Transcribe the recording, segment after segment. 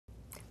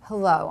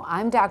Hello,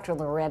 I'm Dr.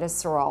 Loretta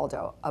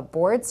Ciraldo, a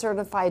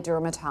board-certified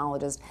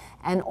dermatologist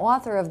and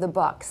author of the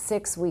book,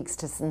 6 Weeks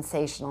to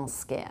Sensational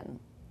Skin.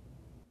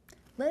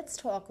 Let's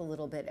talk a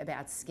little bit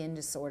about skin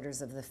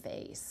disorders of the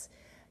face.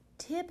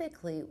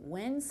 Typically,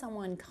 when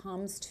someone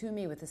comes to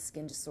me with a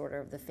skin disorder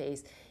of the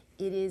face,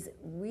 it is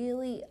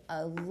really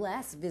a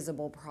less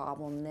visible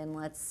problem than,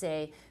 let's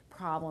say,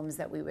 problems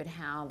that we would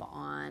have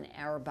on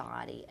our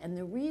body. And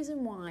the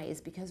reason why is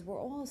because we're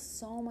all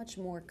so much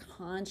more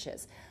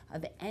conscious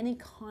of any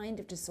kind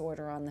of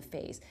disorder on the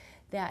face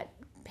that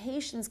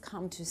patients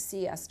come to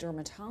see us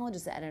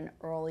dermatologists at an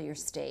earlier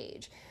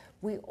stage.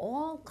 We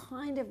all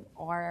kind of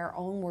are our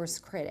own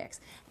worst critics.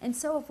 And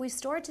so if we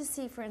start to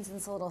see, for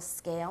instance, a little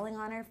scaling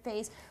on our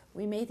face,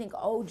 we may think,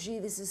 oh gee,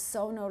 this is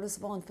so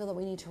noticeable, and feel that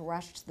we need to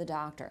rush to the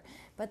doctor.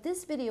 But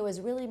this video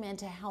is really meant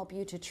to help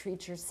you to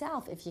treat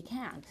yourself if you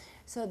can.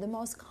 So the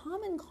most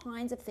common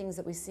kinds of things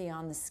that we see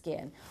on the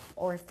skin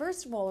are,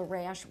 first of all, a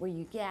rash where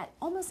you get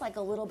almost like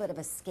a little bit of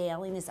a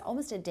scaling. It's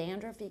almost a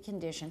dandruffy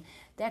condition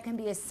that can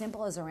be as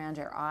simple as around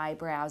our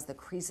eyebrows, the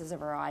creases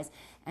of our eyes,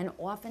 and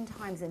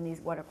oftentimes in these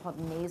what are called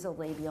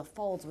nasolabial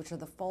folds, which are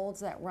the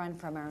folds that run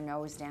from our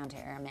nose down to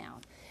our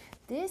mouth.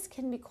 This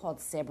can be called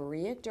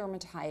seborrheic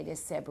dermatitis,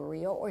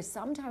 seborrhea, or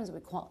sometimes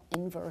we call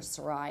inverse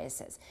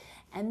psoriasis.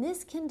 And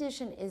this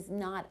condition is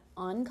not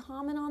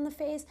uncommon on the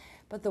face,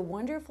 but the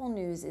wonderful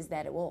news is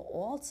that it will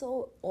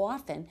also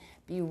often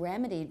be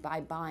remedied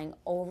by buying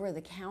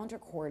over-the-counter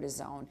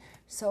cortisone,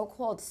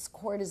 so-called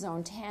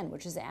cortisone 10,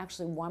 which is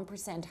actually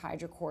 1%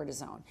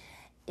 hydrocortisone.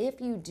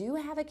 If you do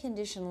have a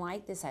condition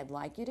like this, I'd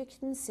like you to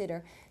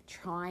consider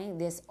trying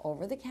this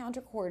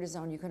over-the-counter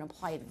cortisone. You can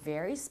apply it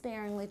very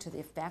sparingly to the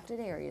affected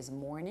areas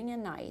morning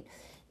and night.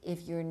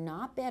 If you're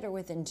not better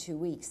within 2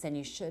 weeks, then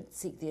you should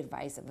seek the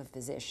advice of a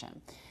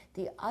physician.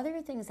 The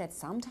other things that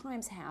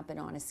sometimes happen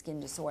on a skin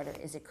disorder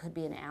is it could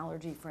be an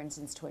allergy, for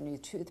instance, to a new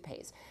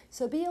toothpaste.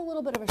 So be a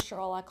little bit of a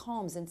Sherlock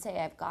Holmes and say,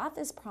 I've got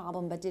this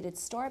problem, but did it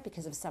start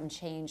because of some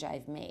change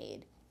I've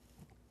made?